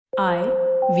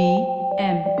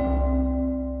IVM.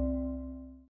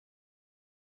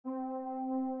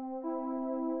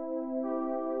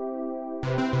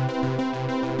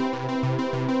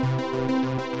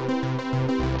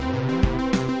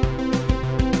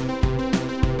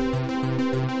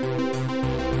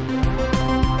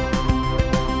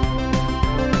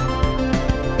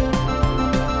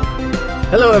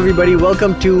 Hello everybody,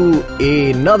 welcome to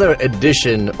another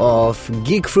edition of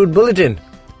Geek Fruit Bulletin,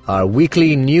 our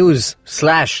weekly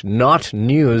news/not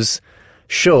news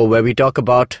show where we talk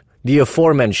about the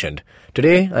aforementioned.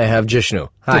 Today I have Jishnu.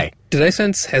 Hi. Did I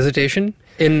sense hesitation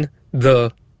in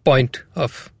the point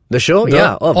of the show?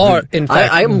 Yeah. Or in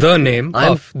fact, the name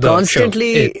of the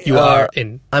constantly, show you are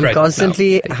in I'm right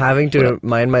constantly now. having to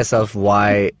remind myself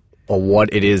why or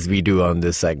what it is we do on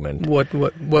this segment.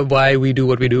 Why we do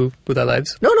what we do with our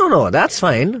lives? No, that's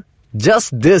fine.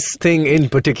 Just this thing in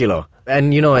particular.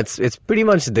 And you know, it's pretty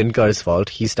much Dinkar's fault.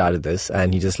 He started this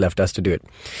and he just left us to do it.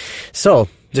 So,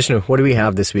 Jishnu, what do we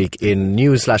have this week in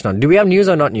news/not? Do we have news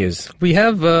or not news? We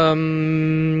have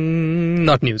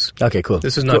not news. Okay, cool.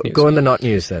 This is not news. Go on the not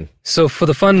news then. So for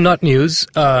the fun not news,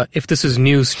 if this is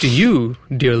news to you,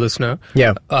 dear listener,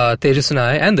 Yeah. Tejas and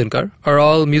I and Dinkar are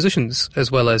all musicians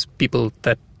as well as people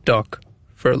that talk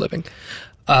for a living.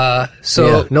 Yeah.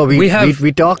 No,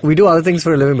 we talk, we do other things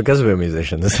for a living because we're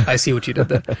musicians. I see what you did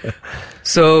there.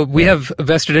 So we have a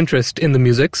vested interest in the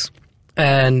musics,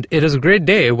 and it is a great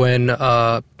day when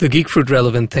the geek fruit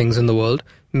relevant things in the world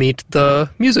meet the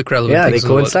music relevant things in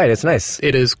the world. Yeah, they coincide. It's nice.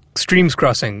 It is streams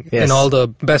crossing in all the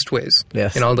best ways.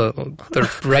 Yes. In all the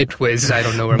right ways. I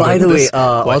don't know where I'm By going the with way, this.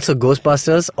 also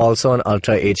Ghostbusters, also on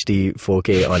Ultra HD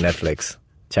 4K on Netflix.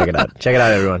 Check it out. Check it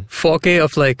out, everyone. 4K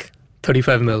of like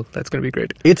 35 mil. That's going to be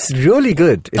great. It's really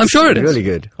good. I'm sure it is. Really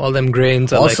good. All them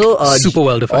grains are Also, like super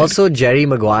well defined. Also, Jerry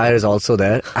Maguire is also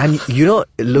there. And, you know,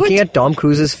 looking at Tom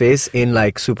Cruise's face in,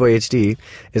 like, Super HD,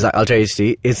 is like Ultra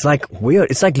HD, it's, like, weird.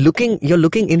 It's like you're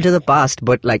looking into the past,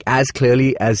 but, like, as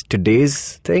clearly as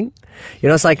today's thing. You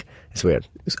know, it's weird.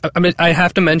 I mean, I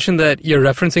have to mention that you're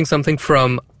referencing something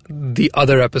from the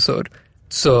other episode.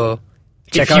 So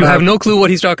if you have no clue what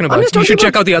he's talking about, you should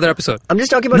check out the other episode. I'm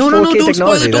just talking about 4K don't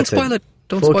technology. Don't spoil it.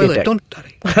 Don't spoil it. Don't.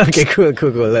 Okay, cool.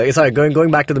 Sorry,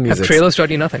 going back to the music. Trailers taught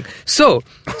you nothing. So,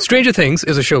 Stranger Things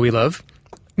is a show we love.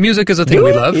 Music is a thing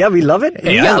we love. Yeah, we love it.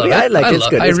 Yeah, I like it. It's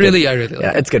good. I really like it.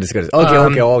 Yeah, it's good.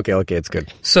 Okay, it's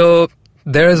good. So,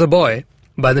 there is a boy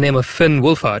by the name of Finn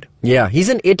Wolfhard. Yeah, he's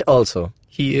in It also.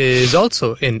 He is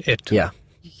also in It. Yeah.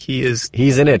 He's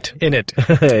in it. In it.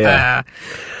 Yeah.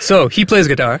 So, he plays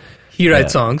guitar. He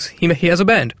writes songs. He has a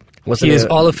band. He is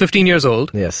all of 15 years old.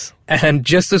 Yes. And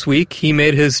just this week, he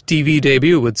made his TV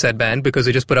debut with said band because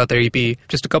they just put out their EP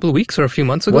just a couple of weeks or a few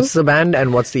months ago. What's the band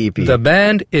and what's the EP? The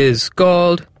band is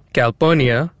called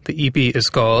California. The EP is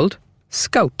called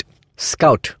Scout.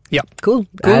 Scout. Yeah. Cool.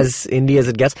 As indie as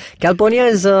it gets. California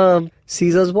is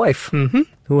Caesar's wife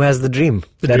who has the dream.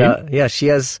 Dream? She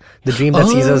has the dream that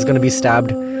Caesar is going to be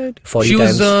stabbed 40 She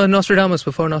times. was Nostradamus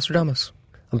before Nostradamus.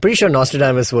 I'm pretty sure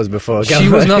Nostradamus was before. She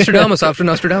was Nostradamus after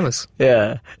Nostradamus.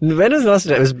 Yeah. When was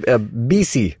Nostradamus? It was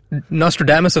BC.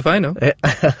 Nostradamus, if I know.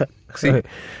 See?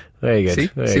 Very good.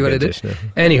 See what I did?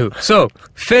 Anywho, so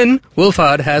Finn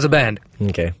Wolfhard has a band.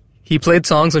 Okay. He played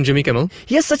songs on Jimmy Kimmel.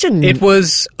 He has such a... It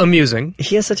was amusing.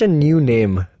 He has such a new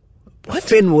name. What?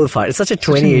 Finn Wolfhard. It's such a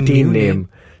 2018 name.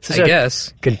 Such I a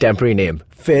guess. Contemporary name.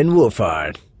 Finn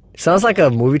Wolfhard. Sounds like a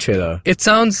movie trailer. It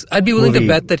sounds... I'd be willing to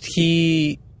bet that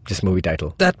he... Just movie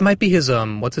title. That might be his,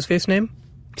 what's his face name?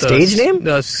 Stage name?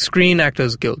 The Screen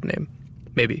Actors Guild name.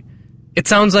 Maybe. It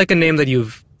sounds like a name that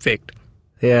you've faked.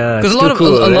 Yeah, because a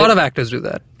lot of actors do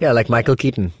that. Yeah, like Michael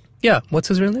Keaton. Yeah, what's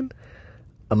his real name?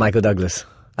 Michael Douglas.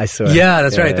 I swear. Yeah,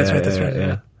 that's right. That's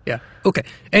right. Yeah. Okay.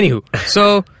 Anywho,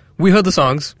 so we heard the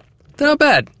songs. They're not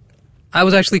bad. I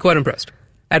was actually quite impressed.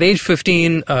 At age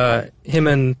 15, him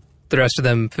and the rest of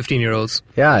them 15-year-olds.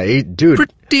 Yeah, dude.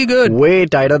 Pretty good. Way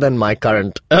tighter than my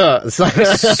current. super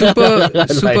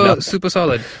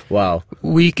solid. Wow.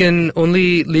 We can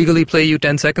only legally play you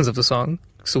 10 seconds of the song,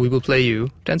 so we will play you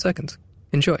 10 seconds.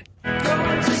 Enjoy.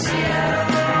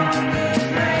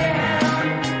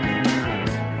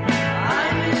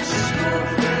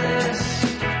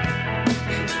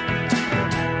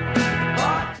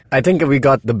 I think we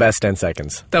got the best 10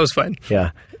 seconds. That was fine.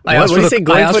 Yeah. I asked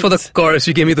for the chorus.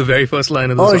 You gave me the very first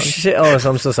line of the song. Oh, shit. Oh,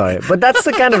 I'm so sorry. But that's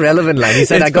the kind of relevant line. He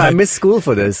said, I missed school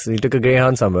for this. He took a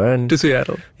Greyhound somewhere. To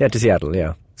Seattle. Yeah, to Seattle,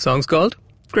 yeah. Song's called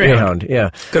Greyhound. Yeah.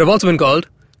 Could have also been called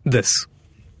This.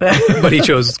 But he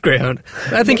chose Greyhound.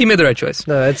 I think he made the right choice.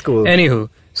 No, that's cool. Anywho,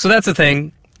 so that's the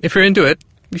thing. If you're into it,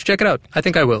 You should check it out. I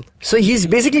think I will. So he's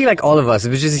basically like all of us,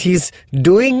 which is he's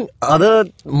doing other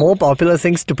more popular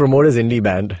things to promote his indie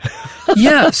band.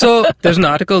 Yeah, so there's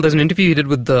an interview he did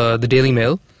with the Daily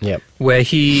Mail, where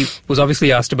he was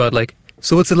obviously asked about like,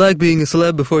 so what's it like being a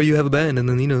celeb before you have a band, and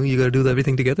then you got to do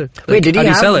everything together. Like, wait, did he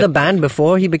have the band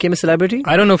before he became a celebrity?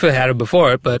 I don't know if he had it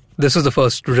before, but this was the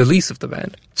first release of the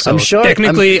band. So I'm sure.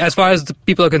 Technically, as far as the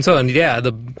people are concerned,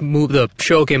 the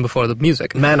show came before the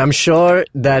music. Man, I'm sure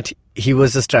that he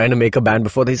was just trying to make a band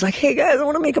before that. He's like, hey guys, I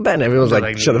want to make a band. Everyone was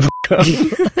like, shut the f*** up.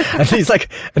 And he's like,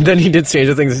 and then he did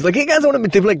Stranger Things. He's like, hey guys, I want to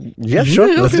make. They were like, yeah,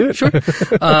 sure, let's do it. Sure.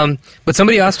 But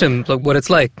somebody asked him like what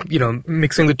it's like,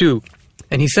 mixing the two.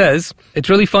 And he says, it's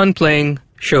really fun playing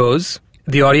shows.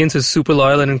 The audience is super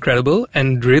loyal and incredible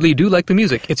and really do like the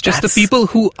music. It's just the people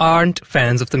who aren't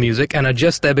fans of the music and are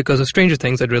just there because of Stranger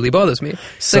Things that really bothers me.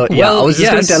 So, like, I was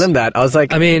just going to tell him that. I was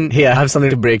like, hey, I have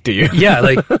something to break to you.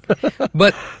 Yeah,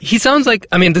 but he sounds like,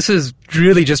 this is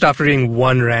really just after reading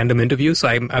one random interview, so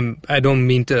I don't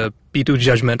mean to be too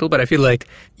judgmental, but I feel like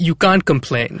you can't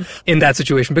complain in that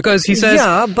situation because he says...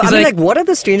 Yeah, but what are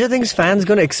the Stranger Things fans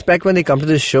going to expect when they come to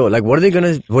this show? Like, what are they going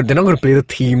to... They're not going to play the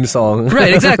theme song.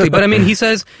 Right, exactly. But he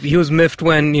says he was miffed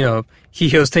when, he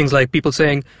hears things like people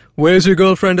saying, "Where's your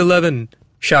girlfriend 11?"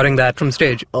 shouting that from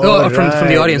stage. From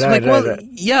the audience.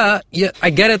 Yeah, I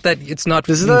get it that it's not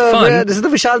fun. This is the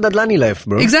Vishal Dadlani life,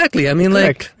 bro. Exactly.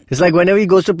 It's like whenever he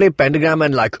goes to play Pentagram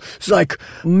and it's like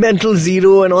Mental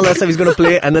Zero and all that stuff he's going to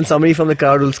play, and then somebody from the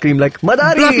crowd will scream like,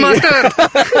 Madari!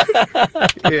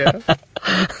 Bluffmaster! Yeah.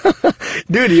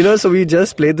 Dude, so we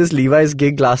just played this Levi's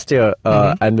gig last year,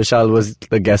 and Vishal was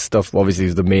the guest of, obviously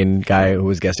he's the main guy who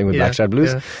was guesting with Blackshot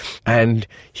Blues, and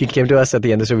he came to us at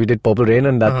the end of the show. We did Purple Rain,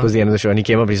 and that was the end of the show, and he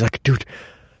came up and he's like, dude,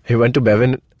 he went to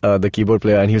Bevan, the keyboard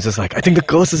player, and he was just like, I think the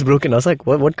curse is broken. I was like,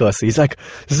 what curse? He's like,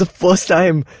 this is the first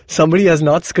time somebody has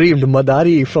not screamed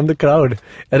Madari from the crowd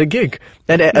at a gig.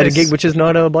 And at a gig which is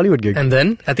not a Bollywood gig. And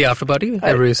then, at the after party,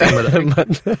 everybody sang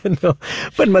Madari. No,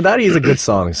 but Madari is a good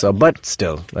song, but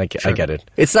still, I get it.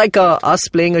 It's like us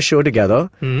playing a show together,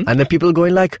 and then people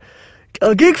going like,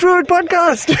 a Geek Fruit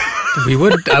podcast.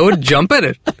 I would jump at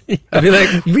it. I'd be like,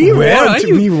 where are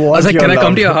you? I was like, can I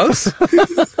come to your house?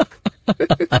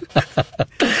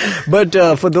 But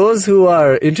for those who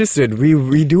are interested,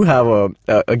 we do have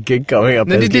a gig coming up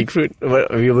as Geek Fruit.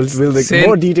 We'll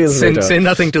more details later. Say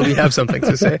nothing till we have something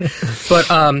to say.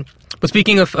 But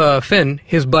speaking of Finn,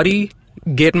 his buddy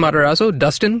Gaten Matarazzo,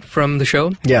 Dustin from the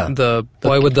show, the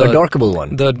boy with the adorable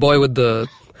one, the boy with the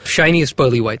shiniest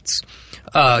pearly whites.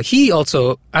 He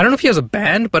also, I don't know if he has a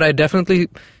band, but I definitely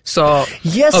saw a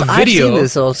video. I've seen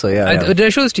this also, Did I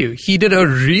show this to you? He did a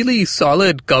really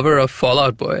solid cover of Fall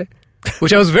Out Boy,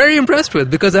 which I was very impressed with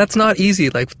because that's not easy.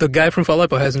 Like, the guy from Fall Out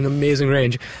Boy has an amazing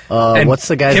range. And what's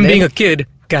the guy's name? Him being a kid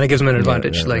kind of gives him an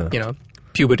advantage,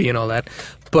 puberty and all that.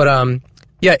 But,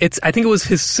 I think it was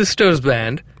his sister's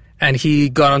band. And he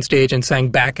got on stage and sang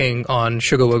backing on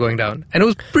Sugar We're Going Down. And it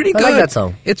was pretty good. I like that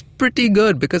song. It's pretty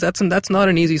good because that's not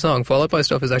an easy song. Fall Out Boy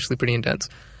stuff is actually pretty intense.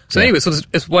 So anyway,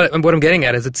 it's what I'm getting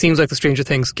at is it seems like the Stranger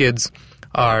Things kids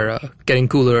are getting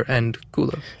cooler and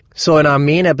cooler. So in our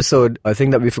main episode, a thing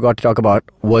that we forgot to talk about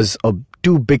was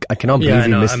two big... I cannot believe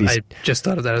we missed these. I just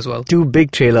thought of that as well. Two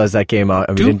big trailers that came out.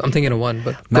 Two? I'm thinking of one,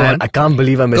 but man, I can't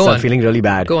believe I missed. I'm feeling really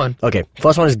bad. Go on. Okay,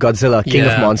 first one is Godzilla, King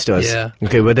of Monsters. Yeah.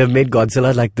 Okay, where they've made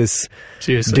Godzilla like this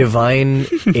divine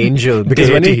angel. Because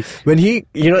when he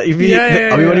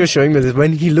everyone was showing me this,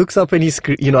 when he looks up and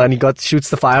and he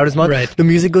shoots the fire out of his mouth, the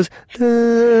music goes,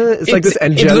 it's like this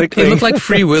angelic thing. It looked like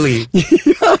Free Willy.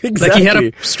 Yeah, exactly. Like he had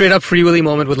a straight up Free Willy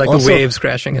moment with like also, the waves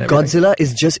crashing and everything. Godzilla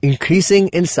is just increasing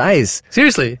in size.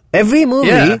 Seriously. Every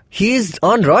movie, he's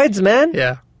on roids, man.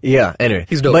 Yeah. Yeah, anyway.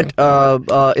 He's dope.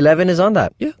 But 11 is on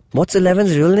that. Yeah. What's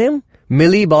 11's real name?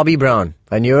 Millie Bobby Brown.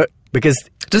 I knew it because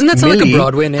doesn't that sound like a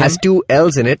Broadway name? Has two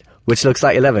L's in it, which looks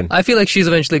like 11. I feel like she's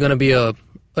eventually going to be a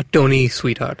Tony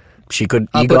sweetheart. She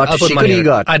could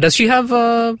EGOT. Does she have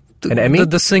an Emmy?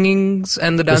 The singings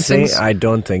and the dancings? I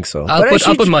don't think so. I'll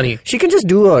put money. She can just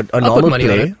do a normal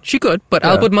play. She could, but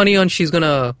I'll put money on she's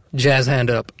gonna jazz hand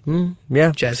it up.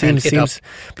 Jazz hand it up.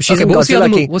 But she's in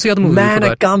Godzilla King. What's the other movie? Man,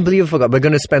 I can't believe I forgot. We're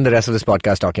going to spend the rest of this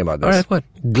podcast talking about this. Alright, what?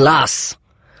 Glass.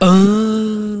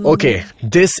 Okay,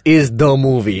 this is the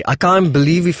movie. I can't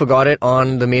believe we forgot it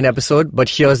on the main episode, but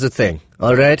here's the thing.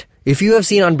 Alright? If you have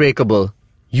seen Unbreakable,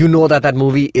 you know that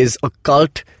movie is a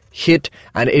cult hit,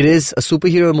 and it is a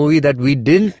superhero movie that we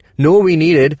didn't know we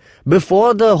needed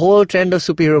before the whole trend of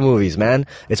superhero movies, man.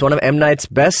 It's one of M. Night's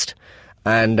best,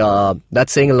 and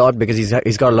that's saying a lot because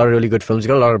he's got a lot of really good films. He's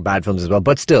got a lot of bad films as well,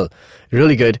 but still,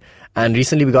 really good. And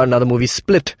recently we got another movie,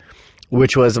 Split,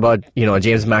 which was about,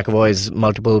 James McAvoy's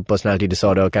multiple personality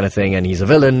disorder kind of thing, and he's a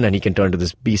villain and he can turn to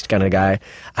this beast kind of guy.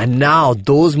 And now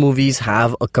those movies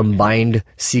have a combined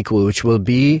sequel, which will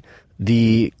be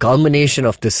the culmination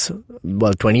of this,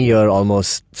 20-year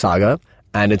almost saga.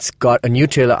 And it's got a new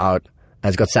trailer out. And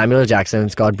it's got Samuel L. Jackson,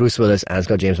 it's got Bruce Willis, and it's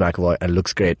got James McAvoy, and it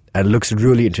looks great. And it looks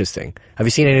really interesting. Have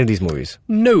you seen any of these movies?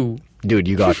 No. Dude,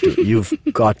 you got to. You've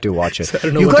got to watch it. So I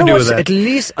don't know what to do with that. At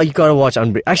least, you gotta watch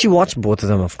Unbreakable. Actually, watch both of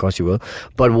them, of course you will.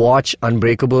 But watch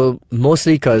Unbreakable,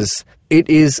 mostly because it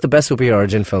is the best superhero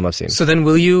origin film I've seen. So then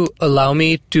will you allow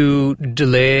me to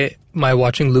delay my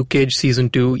watching Luke Cage Season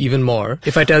 2 even more?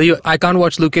 If I tell you, I can't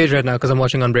watch Luke Cage right now because I'm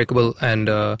watching Unbreakable and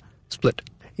Split.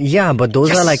 Yeah, but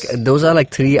those are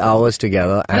like 3 hours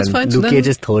together, and That's fine, Luke Cage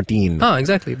is 13.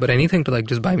 Exactly. But anything to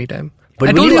just buy me time.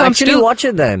 But will you actually watch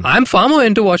it then? I'm far more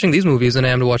into watching these movies than I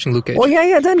am to watching Luke Cage. Oh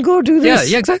yeah, then go do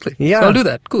this. Yeah, exactly. Yeah, so I'll do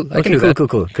that. Cool. I can do that.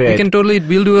 Cool. Great.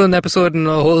 We'll do an episode and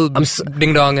a whole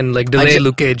ding dong and delay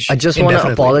Luke Cage. I just want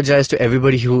to apologize to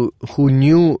everybody who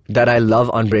knew that I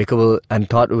love Unbreakable and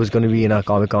thought it was going to be in our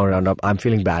Comic-Con roundup. I'm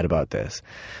feeling bad about this,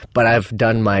 but I've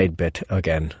done my bit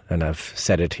again and I've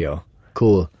said it here.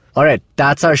 Cool. All right,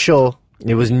 that's our show.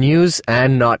 It was news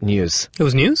and not news. It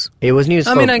was news? It was news.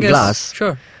 I guess. Glass.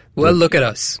 Sure. Well, look at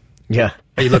us. Yeah.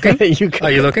 Are you looking? Are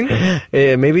you looking?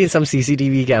 Maybe some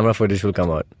CCTV camera footage will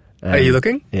come out. Are you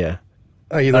looking? Yeah.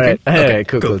 Are you looking? All right. Okay,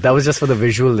 cool. That was just for the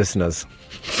visual listeners.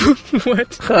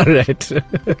 What? All right.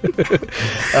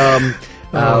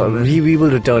 We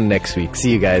will return next week.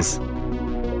 See you guys.